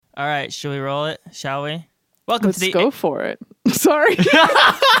All right, should we roll it? Shall we? Welcome Let's to the... go for it. Sorry.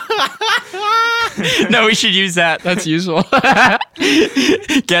 No, we should use that. That's useful.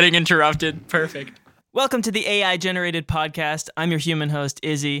 Getting interrupted. Perfect. Welcome to the AI-generated podcast. I'm your human host,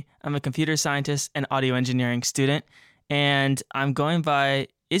 Izzy. I'm a computer scientist and audio engineering student, and I'm going by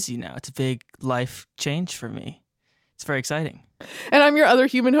Izzy now. It's a big life change for me. It's very exciting. And I'm your other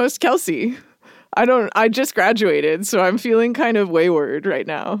human host, Kelsey. I just graduated, so I'm feeling kind of wayward right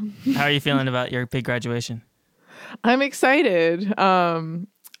now. How are you feeling about your big graduation? I'm excited.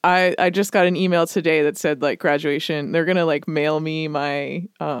 I just got an email today that said like graduation. They're gonna like mail me my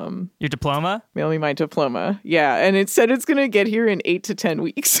Your diploma? Mail me my diploma. Yeah, and it said it's gonna get here in 8 to 10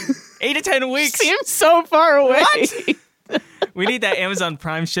 weeks. 8 to 10 weeks. Seems so far away. What? We need that Amazon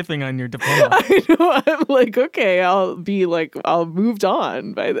Prime shipping on your diploma. I know. I'm like, okay, I'll moved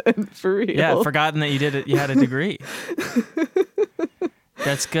on by then, for real. Yeah, I've forgotten that you did it. You had a degree.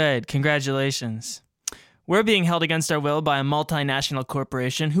 That's good. Congratulations. We're being held against our will by a multinational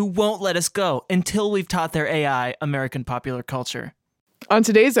corporation who won't let us go until we've taught their AI American popular culture. On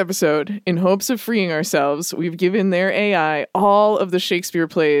today's episode, in hopes of freeing ourselves, we've given their AI all of the Shakespeare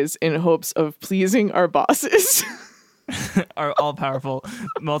plays in hopes of pleasing our bosses. Our all-powerful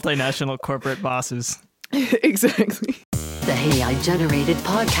multinational corporate bosses. Exactly. The AI-generated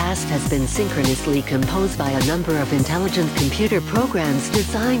podcast has been synchronously composed by a number of intelligent computer programs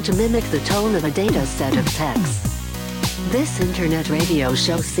designed to mimic the tone of a data set of text. This internet radio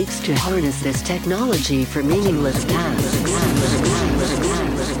show seeks to harness this technology for meaningless tasks.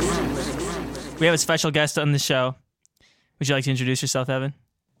 We have a special guest on the show. Would you like to introduce yourself, Evan?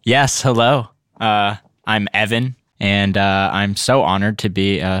 Yes, hello. I'm Evan, and I'm so honored to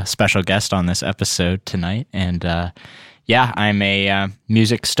be a special guest on this episode tonight. And I'm a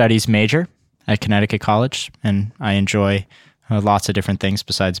music studies major at Connecticut College, and I enjoy lots of different things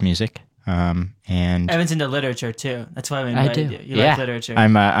besides music. And Evan's into literature too. That's why we invited you. You like literature.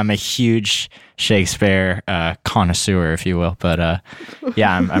 I'm a huge Shakespeare connoisseur, if you will. But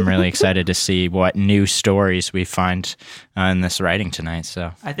I'm really excited to see what new stories we find in this writing tonight.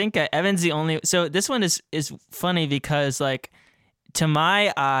 So I think Evan's the only. So this one is funny because like to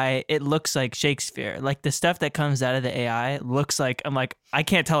my eye, it looks like Shakespeare. Like the stuff that comes out of the AI looks like I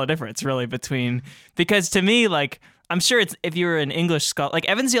can't tell a difference really between, because to me like. I'm sure it's if you were an English scholar, like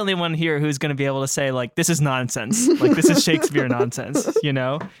Evan's the only one here who's going to be able to say like, this is nonsense. Like this is Shakespeare nonsense, you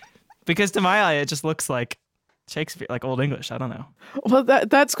know? Because to my eye, it just looks like Shakespeare, like Old English. I don't know. Well,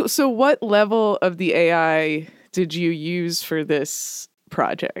 that's cool. So what level of the AI did you use for this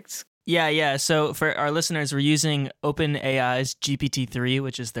project? Yeah. So for our listeners, we're using OpenAI's GPT-3,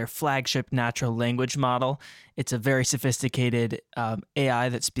 which is their flagship natural language model. It's a very sophisticated AI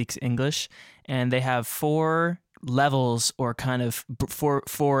that speaks English, and they have 4 levels or kind of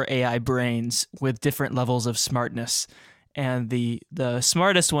four AI brains with different levels of smartness. And the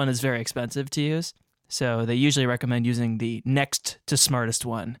smartest one is very expensive to use. So they usually recommend using the next to smartest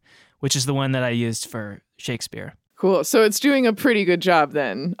one, which is the one that I used for Shakespeare. Cool. So it's doing a pretty good job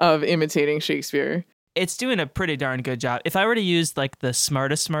then of imitating Shakespeare. It's doing a pretty darn good job. If I were to use like the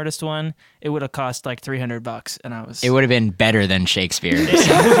smartest one, it would have cost like $300, and it would have been better than Shakespeare.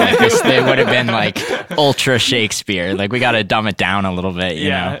 It would have been like ultra Shakespeare. Like we got to dumb it down a little bit,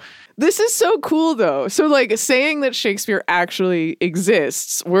 you know. This is so cool though. So like saying that Shakespeare actually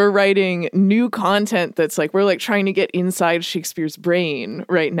exists, we're writing new content that's like we're like trying to get inside Shakespeare's brain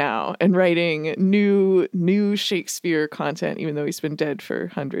right now and writing new Shakespeare content, even though he's been dead for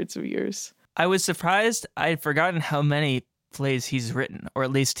hundreds of years. I was surprised. I had forgotten how many plays he's written, or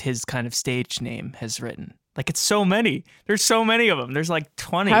at least his kind of stage name has written. Like it's so many. There's so many of them. There's like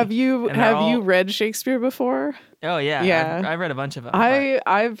 20. Have you read Shakespeare before? Oh yeah. Yeah. I've read a bunch of them.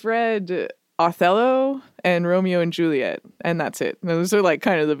 I've read Othello and Romeo and Juliet, and that's it. Those are like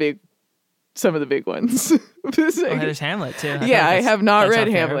kind of some of the big ones. There's Hamlet too. I have not read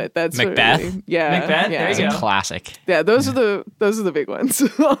Hamlet. That's Macbeth. Macbeth. Yeah. There you go. It's a classic. Yeah, those are the big ones.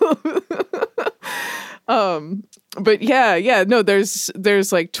 But no,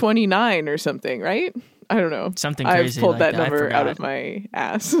 there's like 29 or something, right? I don't know. Something crazy. I've pulled like that number out of my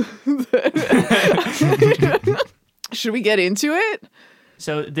ass. Should we get into it?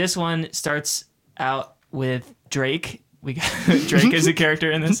 So this one starts out with Drake. We got Drake is a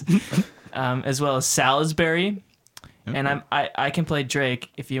character in this, as well as Salisbury. Okay. And I can play Drake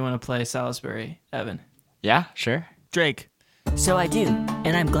if you want to play Salisbury, Evan. Yeah, sure. Drake. So I do,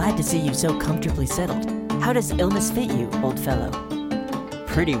 and I'm glad to see you so comfortably settled. How does illness fit you, old fellow?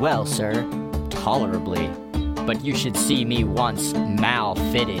 Pretty well, sir. Tolerably. But you should see me once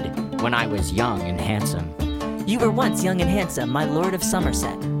mal-fitted when I was young and handsome. You were once young and handsome, my lord of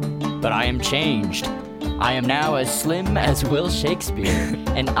Somerset. but I am changed. I am now as slim as Will Shakespeare,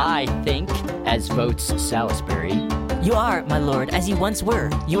 and I think as votes Salisbury. You are, my lord, as you once were.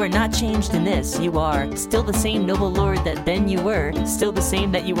 You are not changed in this. You are still the same noble lord that then you were, still the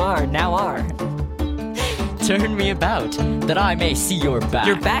same that you are, now are. Turn me about, that I may see your back.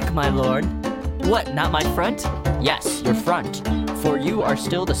 Your back, my lord. What, not my front? Yes, your front, for you are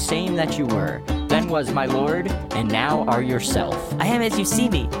still the same that you were. Then was my lord, and now are yourself. I am as you see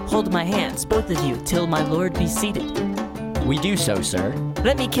me. Hold my hands, both of you, till my lord be seated. We do so, sir.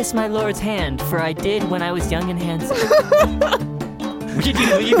 Let me kiss my lord's hand, for I did when I was young and handsome. We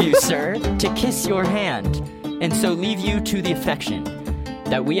do leave you, sir, to kiss your hand, and so leave you to the affection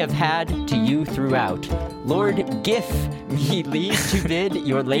that we have had to you throughout. Lord, give me leave to bid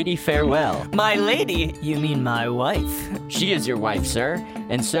your lady farewell. My lady? You mean my wife? She is your wife, sir,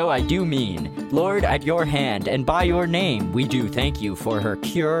 and so I do mean. Lord, at your hand, and by your name, we do thank you for her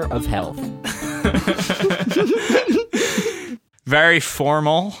cure of health. Very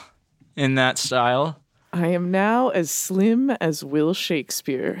formal in that style. I am now as slim as Will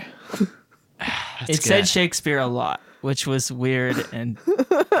Shakespeare. It said Shakespeare a lot, which was weird, and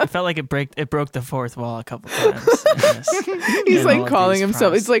I felt like it broke the fourth wall a couple times. He's like calling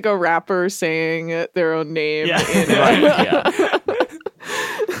himself. It's like a rapper saying their own name. Yeah. Yeah.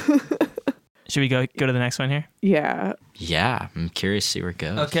 Should we go to the next one here? Yeah. Yeah, I'm curious to see where it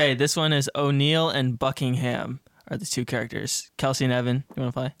goes. Okay, this one is O'Neill and Buckingham are the two characters. Kelsey and Evan, you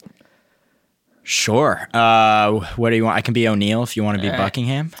want to play? Sure. What do you want? I can be O'Neill if you want to be All right.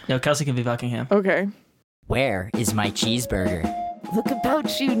 Buckingham. No, Kelsey can be Buckingham. Okay. Where is my cheeseburger? Look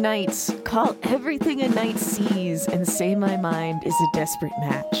about you, knights. Call everything a knight sees and say my mind is a desperate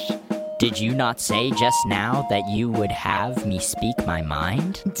match. Did you not say just now that you would have me speak my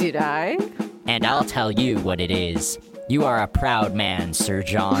mind? Did I? And I'll tell you what it is. You are a proud man, Sir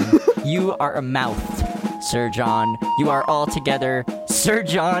John. You are a mouth, Sir John. You are altogether, Sir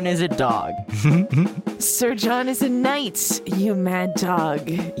John is a dog. Sir John is a knight, you mad dog.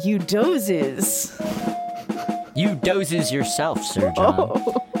 You dozes. You dozes yourself, Sir John.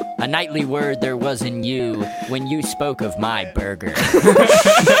 A knightly word there was in you when you spoke of my burger.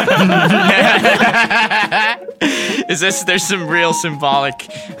 There's some real symbolic.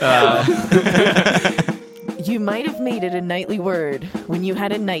 You might have made it a knightly word when you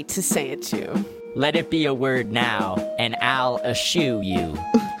had a knight to say it to. Let it be a word now, and I'll eschew you.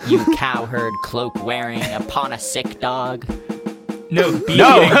 You cowherd cloak wearing upon a sick dog. No, Let me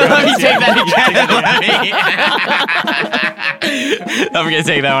take that again. I'm gonna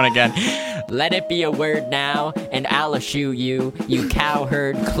take that one again. Let it be a word now, and I'll eschew you. You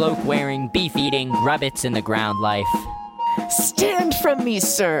cowherd cloak wearing beef eating rubbits in the ground life. Stand from me,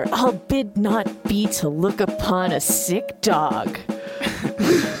 sir. I'll bid not be to look upon a sick dog.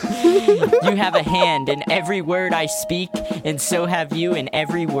 You have a hand in every word I speak, and so have you in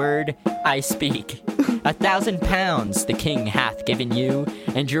every word I speak. 1,000 pounds the king hath given you,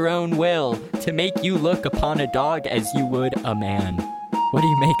 and your own will, to make you look upon a dog as you would a man. What do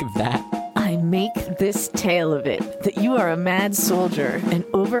you make of that? I make this tale of it, that you are a mad soldier, and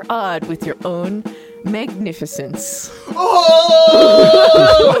overawed with your own magnificence.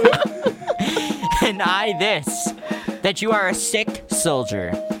 And I this, that you are a sick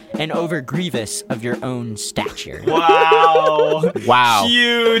soldier, and over grievous of your own stature. Wow. Wow.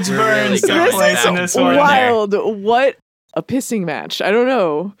 Huge burns really took place in this one. Wild. What a pissing match. I don't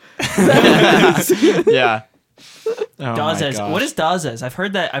know. Yeah. Oh Dazes. What is Dazes? I've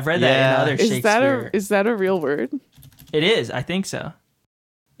read that in other Shakespeare. Is that a real word? It is. I think so.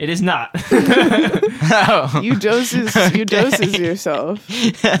 It is not. You doses yourself.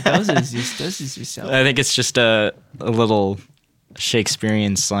 Doses yourself. I think it's just a little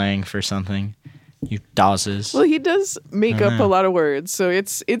Shakespearean slang for something. You dozes. Well, he does make up a lot of words, so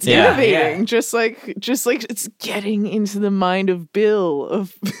it's innovating. Yeah. Just like it's getting into the mind of Bill.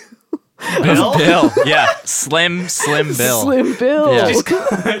 Bill? Yeah. Slim Bill. Slim Bill. Yeah.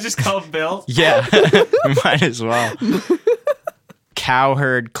 Just call it Bill. Yeah. We might as well.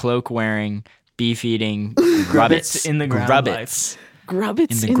 Cowherd, cloak wearing, beef eating, Grubbits in the ground Grubbits.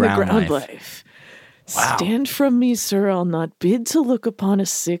 Grubbits in the ground life. Wow. Stand from me, sir. I'll not bid to look upon a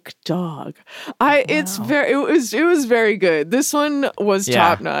sick dog. It was very good. This one was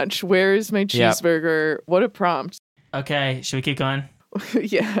top notch. Where is my cheeseburger? What a prompt. Okay, should we keep going?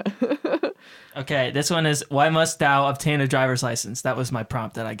 Yeah. Okay, this one is, why must thou obtain a driver's license? That was my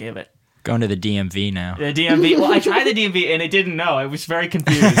prompt that I gave it. Going to the DMV now. The DMV. Well, I tried the DMV and it didn't know. I was very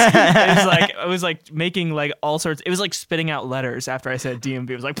confused. It was like making like all sorts. It was like spitting out letters after I said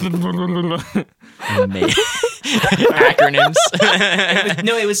DMV. It was like. Acronyms.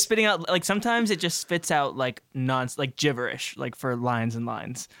 It was spitting out like sometimes it just spits out like like gibberish, like for lines and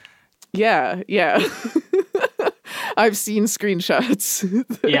lines. Yeah. I've seen screenshots.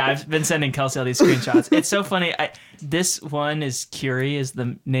 Yeah, I've been sending Kelsey all these screenshots. It's so funny. This one is Curie is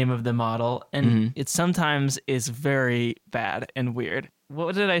the name of the model, and it sometimes is very bad and weird.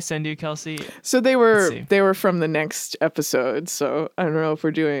 What did I send you, Kelsey? So they were from the next episode. So I don't know if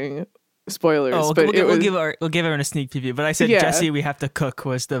we're doing spoilers, but we'll give everyone a sneak preview. But I said, Jesse, we have to cook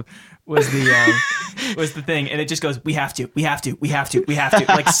was the thing, and it just goes, we have to,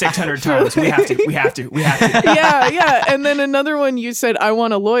 like 600 times. We have to. Yeah. And then another one, you said, I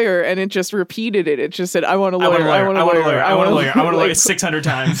want a lawyer, and it just repeated it. It just said, I want a lawyer. I want a lawyer 600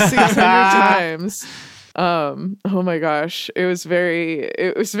 times. 600 times. Oh my gosh, it was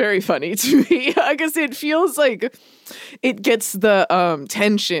very funny to me because it feels like it gets the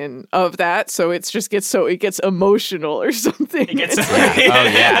tension of that, so it gets emotional or something. It gets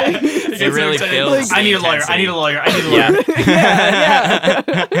it really feels. I need a lawyer. Yeah.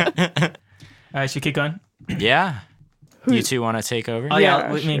 All right, should we keep going? Yeah. You two want to take over? Oh yeah,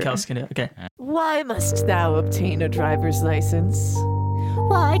 sure. me and Kelsey can do it. Okay. Why must thou obtain a driver's license?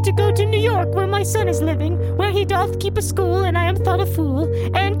 Why, to go to New York, where my son is living, where he doth keep a school, and I am thought a fool.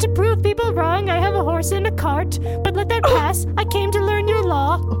 And to prove people wrong, I have a horse and a cart. But let that pass, I came to learn your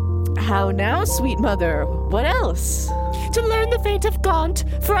law. How now, sweet mother? What else? To learn the fate of Gaunt,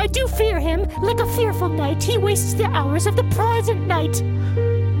 for I do fear him, like a fearful knight. He wastes the hours of the present night.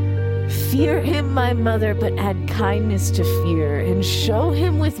 Fear him, my mother, but add kindness to fear, and show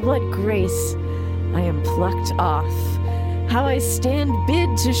him with what grace I am plucked off. How I stand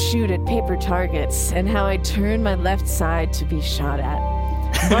bid to shoot at paper targets, and how I turn my left side to be shot at.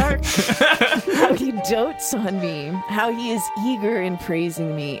 Mark how he dotes on me, how he is eager in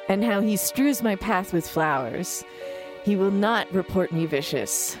praising me, and how he strews my path with flowers. He will not report me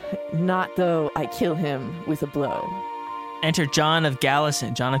vicious, not though I kill him with a blow. Enter John of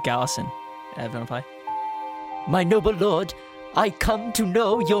Gallison. Everyone play. My noble lord, I come to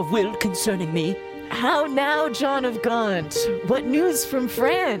know your will concerning me. How now, John of Gaunt? What news from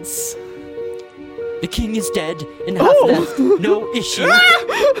France? The king is dead and hath left no issue,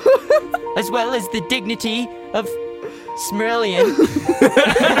 as well as the dignity of Smerlian,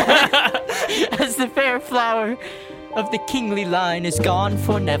 as the fair flower of the kingly line is gone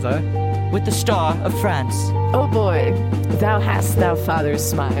for never, with the star of France. Oh boy, thou hast thy father's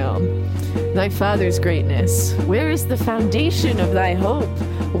smile, thy father's greatness. Where is the foundation of thy hope?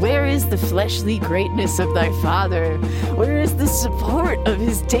 Where is the fleshly greatness of thy father? Where is the support of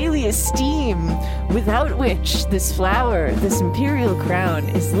his daily esteem, without which this flower, this imperial crown,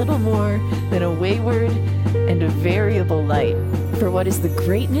 is little more than a wayward and a variable light? For what is the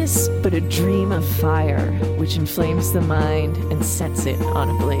greatness but a dream of fire, which inflames the mind and sets it on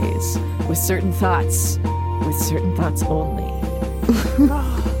a blaze, with certain thoughts only.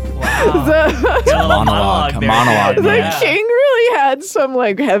 Monologue. The king really had some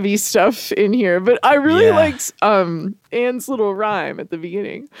like heavy stuff in here, but I really liked Anne's little rhyme at the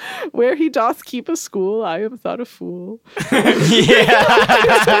beginning, where he doth keep a school, I am thought a fool.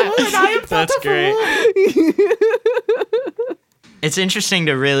 That's great. It's interesting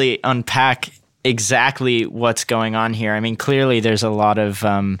to really unpack exactly what's going on here. I mean, clearly there's a lot of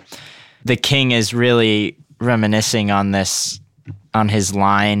the king is really reminiscing on his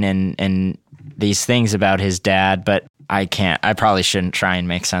line and these things about his dad, but I probably shouldn't try and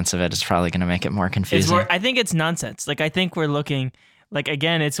make sense of it. It's probably going to make it more confusing. I think it's nonsense. Like, I think we're looking, like,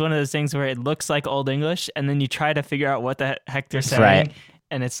 again, it's one of those things where it looks like Old English, and then you try to figure out what the heck they're saying, right.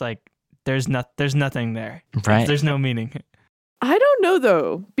 And it's like, there's nothing there. Right. There's no meaning. I don't know,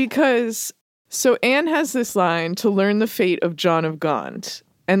 though, because, so Anne has this line, to learn the fate of John of Gaunt,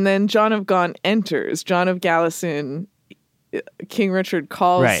 and then John of Gaunt enters. John of Gallison, King Richard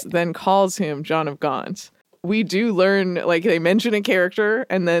calls him John of Gaunt. We do learn, like, they mention a character,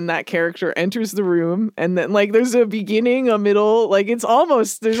 and then that character enters the room, and then, like, there's a beginning, a middle, like, there's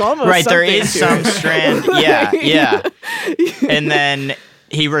almost right, there is some strand, yeah. And then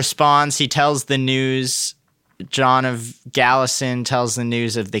he responds, he tells the news, John of Gallison tells the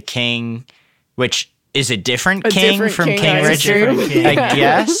news of the king, which is a different king from King Richard, I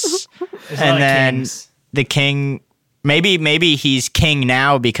guess. And then the king Maybe he's king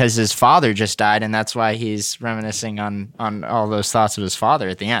now because his father just died, and that's why he's reminiscing on all those thoughts of his father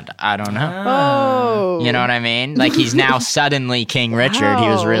at the end. I don't know. Oh. You know what I mean? Like he's now suddenly King Richard. He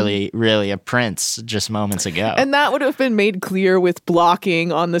was Wow. really a prince just moments ago. And that would have been made clear with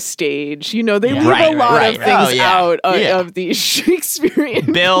blocking on the stage. You know, they leave Right, a lot right. of things Oh, yeah. out Yeah. of these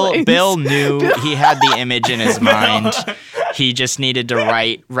Shakespearean Bill plays. knew he had the image in his mind. He just needed to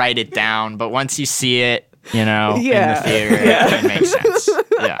write it down. But once you see it, in the theater, it makes sense.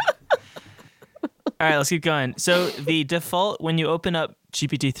 Yeah. All right, let's keep going. So the default when you open up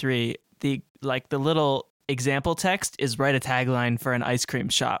GPT-3, the little example text is write a tagline for an ice cream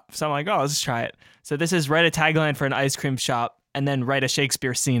shop. So I'm like, oh, let's try it. So this is write a tagline for an ice cream shop and then write a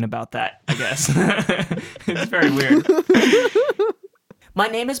Shakespeare scene about that, I guess. It's very weird. My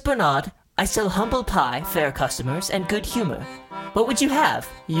name is Bernard. I sell humble pie, fair customers, and good humor. What would you have?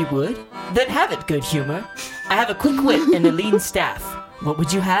 You would? Then have it, good humor. I have a quick wit and a lean staff. What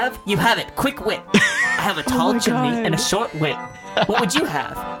would you have? You have it, quick wit. I have a tall chimney and a short wit. What would you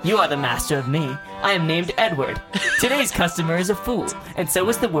have? You are the master of me. I am named Edward. Today's customer is a fool, and so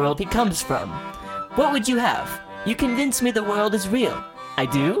is the world he comes from. What would you have? You convince me the world is real. I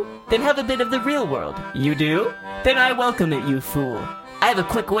do? Then have a bit of the real world. You do? Then I welcome it, you fool. I have a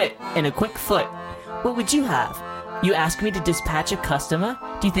quick wit and a quick foot. What would you have? You ask me to dispatch a customer?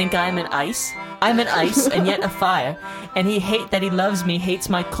 Do you think I'm an ice? I'm an ice and yet a fire, and he loves me hates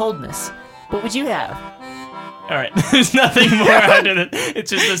my coldness. What would you have? All right, there's nothing more under it.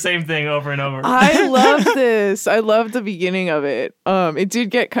 It's just the same thing over and over. I love this. I love the beginning of it. It did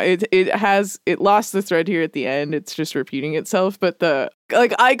get it lost the thread here at the end. It's just repeating itself, but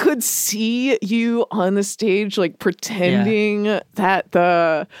I could see you on the stage like pretending that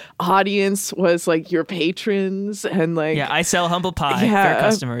the audience was like your patrons and like I sell humble pie, fair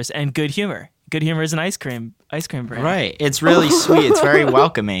customers, and good humor. Good humor is an ice cream brand. Right. It's really sweet. It's very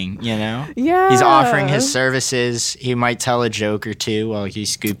welcoming, Yeah. He's offering his services. He might tell a joke or two while he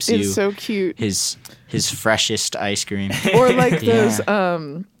scoops you It's so cute. his freshest ice cream. Or like those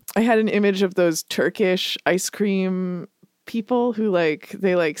I had an image of those Turkish ice cream people who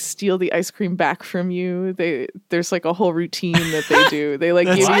they steal the ice cream back from you. There's like a whole routine that they do. They like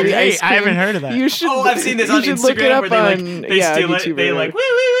give you the ice cream. I haven't heard of that. You should. Oh, I've seen this on you should look it Instagram up where they on they steal it. YouTube They or like whatever. woo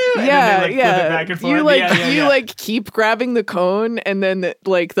woo woo, and then they flip it back and forth. You like keep grabbing the cone, and then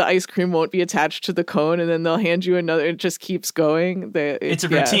the ice cream won't be attached to the cone, and then they'll hand you another. It just keeps going. It's a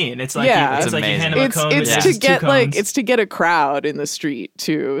routine. It's like It's like you amazing. hand them a cone. It's with to two get cones. it's to get a crowd in the street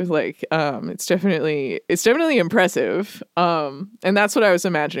too. Like it's definitely impressive. And that's what I was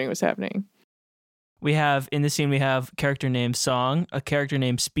imagining was happening. We have in the scene we have a character named Song, a character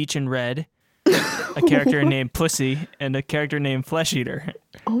named Speech and Red, a character named Pussy, and a character named Flesh Eater.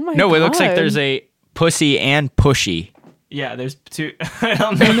 Oh my god. No, it looks like there's a pussy and pushy. Yeah, there's two. I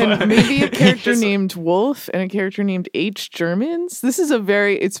don't know. And then maybe a character named Wolf and a character named H. Germans. This is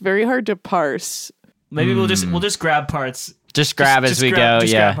it's very hard to parse. Maybe we'll just grab parts. Just grab as we go.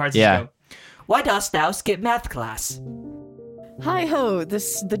 Just grab parts as we go. Why dost thou skip math class? Hi ho,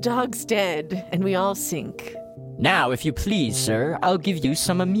 the dog's dead, and we all sink. Now, if you please, sir, I'll give you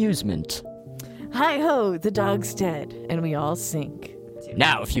some amusement. Hi ho, the dog's dead, and we all sink.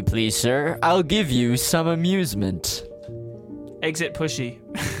 Now, if you please, sir, I'll give you some amusement. Exit Pushy.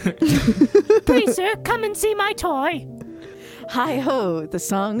 Please, sir, come and see my toy. Hi ho, the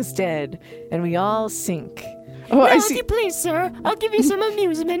song's dead, and we all sink. Oh, Now, I if see. you please, sir, I'll give you some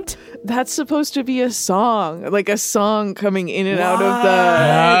amusement. That's supposed to be a song, like a song coming in and out of the.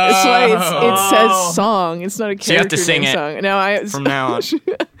 That's why it says song. It's not a character So you have to sing name it song. Now from now on.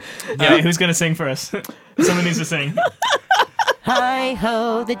 Yeah, who's gonna sing for us? Someone needs to sing. Hi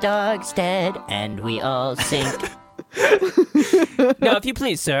ho, the dog's dead, and we all sink. Now, if you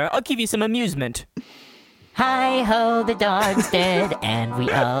please, sir, I'll give you some amusement. Hi ho, the dog's dead, and we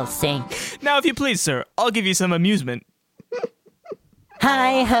all sink. Now, if you please, sir, I'll give you some amusement.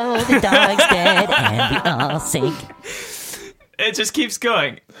 Hi ho, the dog's dead, and we all sink. It just keeps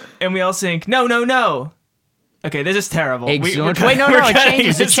going, and we all sing. No, no, no. Okay, this is terrible. Excellent. Wait, no, it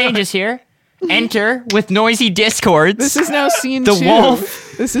changes. It changes here. Enter with noisy discords. this is now scene The 2.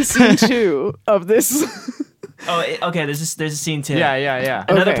 wolf. This is scene 2 of this. Okay. There's a scene 2. Yeah.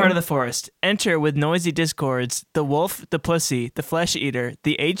 Another Okay. part of the forest. Enter with noisy discords the wolf, the pussy, the flesh eater,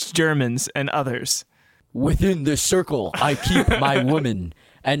 the H. Germans, and others. Within this circle I keep my woman,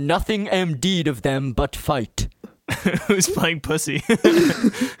 and nothing am deed of them but fight. Who's playing pussy?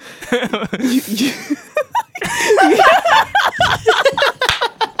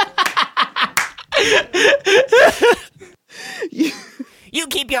 You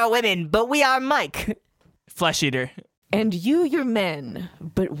keep your women, but we are Mike. Flesh eater. And you're men,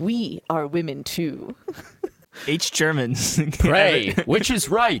 but we are women too. H. Germans. Pray, which is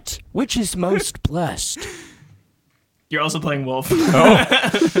right? Which is most blessed? You're also playing Wolf.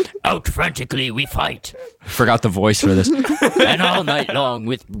 Out frantically we fight, Forgot the voice for this. and all night long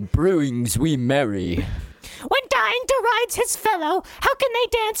with brewings we merry. When dying derides his fellow, how can they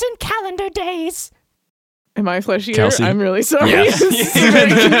dance in calendar days? Am I Flesh Eater? Kelsey? I'm really sorry. Yes. This is a very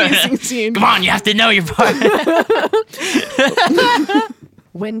confusing scene. Come on, you have to know your part.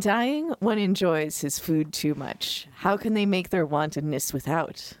 When dying, one enjoys his food too much. How can they make their wantonness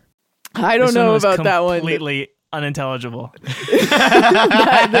without? I don't This know one was about that one. Completely unintelligible. There's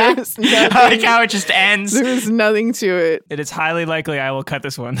I like nothing, how it just ends. there's nothing to it. It is highly likely I will cut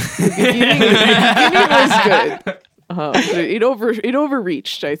this one. The beginning was good. But it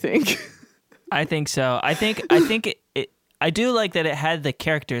overreached, I think. I think so. I think I do like that it had the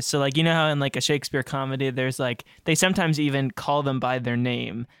characters. So like, you know how in like a Shakespeare comedy, there's like, they sometimes even call them by their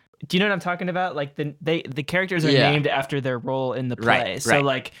name. Do you know what I'm talking about? Like the characters are named after their role in the play. Right, so right.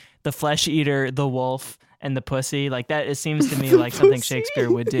 like the flesh eater, the wolf, and the pussy, like that, it seems to me like something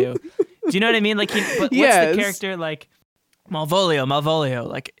Shakespeare would do. Do you know what I mean? Like, but Yes. what's the character like? Malvolio.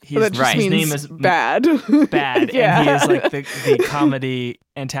 Like he's That just his means name is bad. bad, Yeah. and he is like the comedy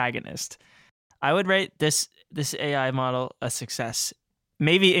antagonist. I would rate this AI model a success.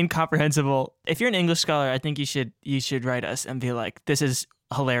 Maybe incomprehensible. If you're an English scholar, I think you should write us and be like, "This is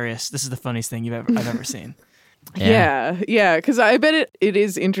hilarious. This is the funniest thing I've ever seen." Yeah. Because I bet it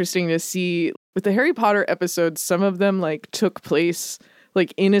is interesting to see with the Harry Potter episodes, some of them like took place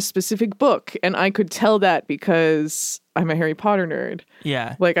like in a specific book. And I could tell that because I'm a Harry Potter nerd.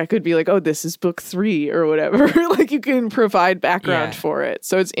 Yeah. Like I could be like, oh, this is book 3 or whatever. Like you can provide background Yeah. for it.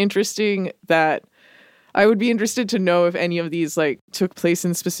 So it's interesting that I would be interested to know if any of these like took place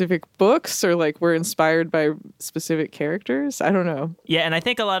in specific books or like were inspired by specific characters. I don't know. Yeah, and I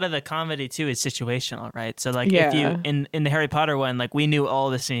think a lot of the comedy too is situational, right? So like if Yeah. you in the Harry Potter one, like we knew all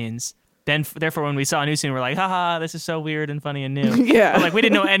the scenes. Then therefore when we saw a new scene, we're like, haha, this is so weird and funny and new. Yeah. But like we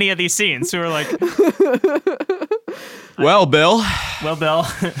didn't know any of these scenes. So we're like, Well, Bill. well, Bill,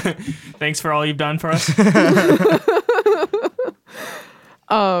 thanks for all you've done for us.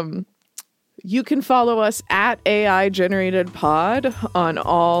 You can follow us at AI Generated Pod on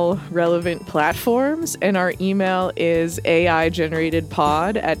all relevant platforms, and our email is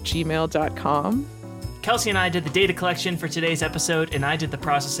aigeneratedpod@gmail.com. Kelsey and I did the data collection for today's episode, and I did the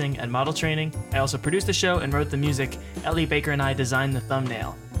processing and model training. I also produced the show and wrote the music. Ellie Baker and I designed the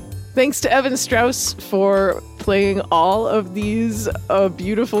thumbnail. Thanks to Evan Strauss for playing all of these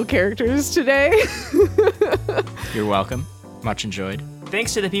beautiful characters today. You're welcome. Much enjoyed.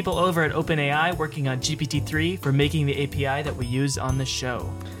 Thanks to the people over at OpenAI working on GPT-3 for making the API that we use on the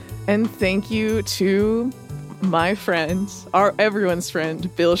show. And thank you to my friend, everyone's friend,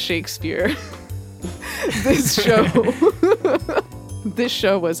 Bill Shakespeare. This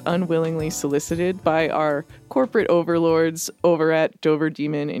show was unwillingly solicited by our corporate overlords over at Dover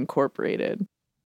Demon Incorporated.